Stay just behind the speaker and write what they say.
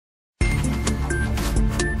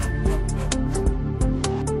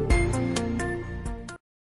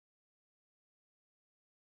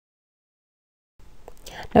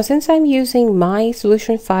Now, since I'm using my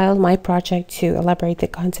solution file, my project, to elaborate the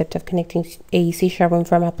concept of connecting a C#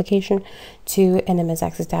 winform application to an MS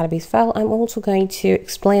Access database file, I'm also going to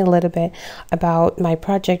explain a little bit about my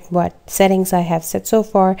project, what settings I have set so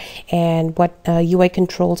far, and what UI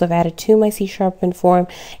controls I've added to my C# winform,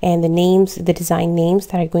 and the names, the design names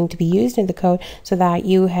that are going to be used in the code, so that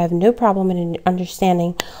you have no problem in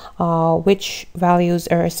understanding which values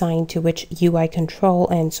are assigned to which UI control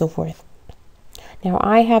and so forth. Now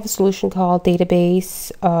I have a solution called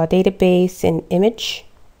database and image,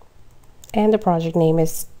 and the project name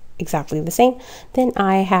is exactly the same. Then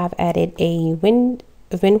I have added a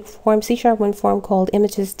winform, C# winform called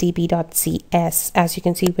imagesdb.cs, as you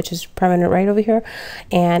can see, which is permanent right over here.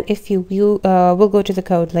 And if you will, we'll go to the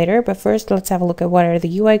code later, but first let's have a look at what are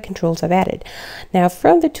the UI controls I've added. Now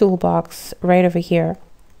from the toolbox right over here,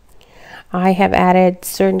 I have added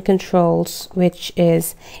certain controls, which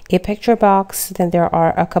is a picture box. Then there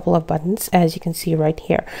are a couple of buttons, as you can see right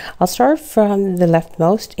here. I'll start from the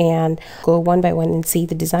leftmost and go one by one and see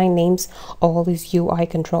the design names of all these UI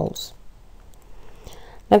controls.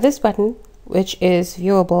 Now this button, which is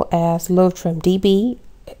viewable as load from DB,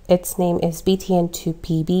 its name is btn to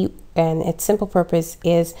pb, and its simple purpose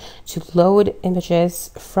is to load images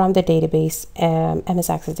from the database, MS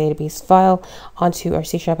Access database file, onto our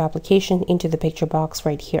C# application into the picture box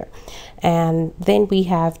right here. And then we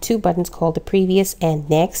have two buttons called the previous and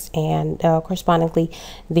next, and correspondingly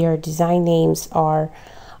their design names are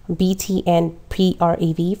BT and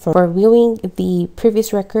PREV for viewing the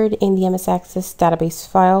previous record in the MS Access database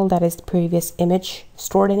file, that is the previous image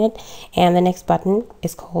stored in it. And the next button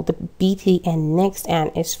is called the BT and next,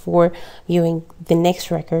 and is for viewing the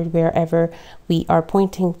next record wherever we are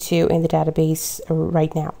pointing to in the database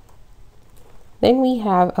right now. Then we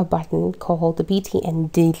have a button called the BT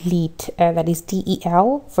and delete, that is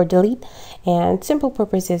DEL for delete, and simple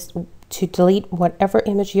purpose is to delete whatever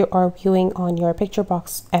image you are viewing on your picture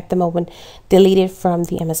box at the moment, delete it from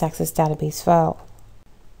the MS Access database file.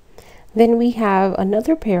 Then we have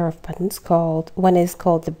another pair of buttons one is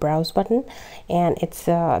called the browse button, and its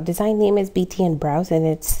design name is BT and browse, and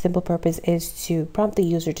its simple purpose is to prompt the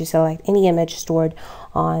user to select any image stored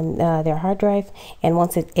on their hard drive, and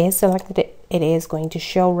once it is selected, it is going to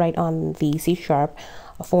show right on the C#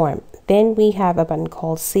 form. Then we have a button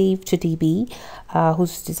called save to DB,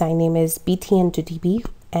 whose design name is btn to DB,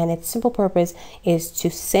 and its simple purpose is to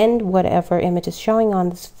send whatever image is showing on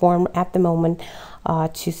this form at the moment,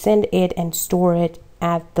 to send it and store it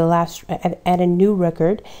at a new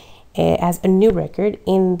record, as a new record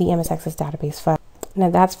in the MS Access database file. Now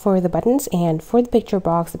that's for the buttons, and for the picture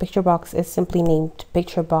box is simply named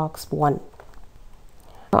picturebox1.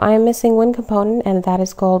 I am missing one component, and that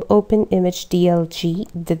is called OpenImageDLG,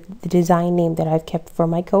 the design name that I've kept for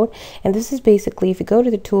my code. And this is basically, if you go to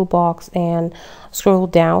the toolbox and scroll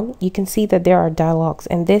down, you can see that there are dialogues,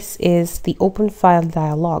 and this is the open file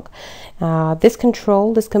dialog. This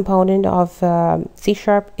component of C#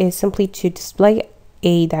 is simply to display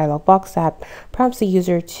a dialog box that prompts the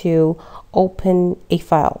user to open a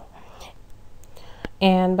file.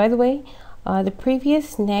 And by the way, the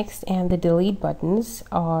previous, next, and the delete buttons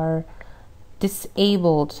are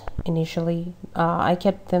disabled initially. I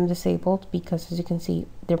kept them disabled because, as you can see,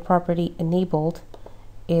 their property enabled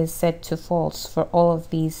is set to false for all of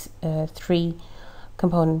these three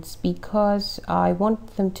components, because I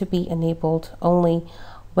want them to be enabled only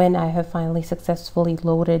when I have finally successfully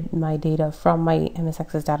loaded my data from my MS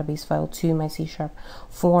Access database file to my C#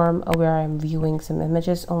 form where I'm viewing some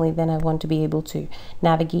images. Only then I want to be able to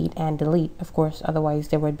navigate and delete. Of course, otherwise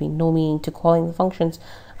there would be no meaning to calling the functions.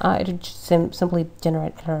 It would just simply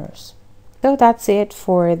generate errors. So that's it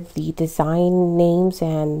for the design names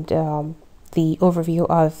and the overview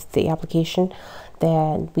of the application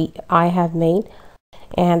that I have made.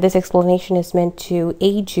 And this explanation is meant to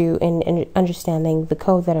aid you in understanding the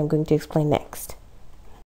code that I'm going to explain next.